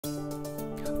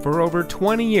For over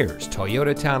 20 years,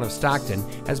 Toyota Town of Stockton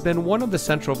has been one of the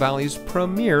Central Valley's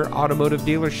premier automotive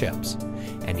dealerships.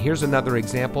 And here's another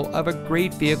example of a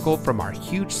great vehicle from our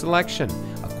huge selection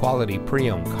of quality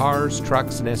pre-owned cars,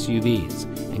 trucks, and SUVs,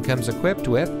 and comes equipped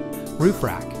with roof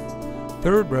rack,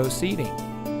 third row seating,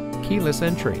 keyless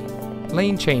entry,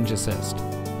 lane change assist,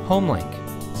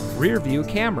 HomeLink, rear view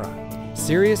camera,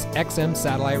 Sirius XM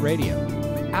satellite radio,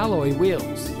 alloy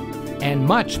wheels, and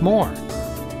much more.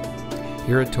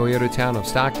 Here at Toyota Town of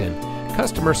Stockton,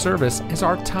 customer service is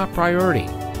our top priority.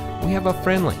 We have a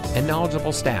friendly and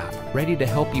knowledgeable staff ready to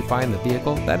help you find the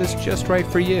vehicle that is just right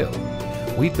for you.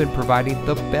 We've been providing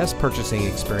the best purchasing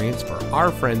experience for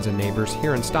our friends and neighbors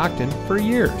here in Stockton for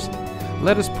years.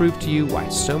 Let us prove to you why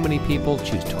so many people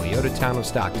choose Toyota Town of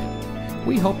Stockton.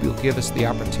 We hope you'll give us the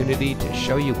opportunity to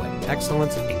show you what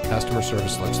excellence in customer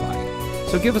service looks like.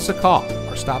 So give us a call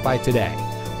or stop by today.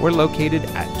 We're located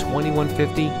at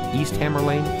 2150 East Hammer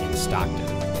Lane in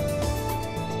Stockton.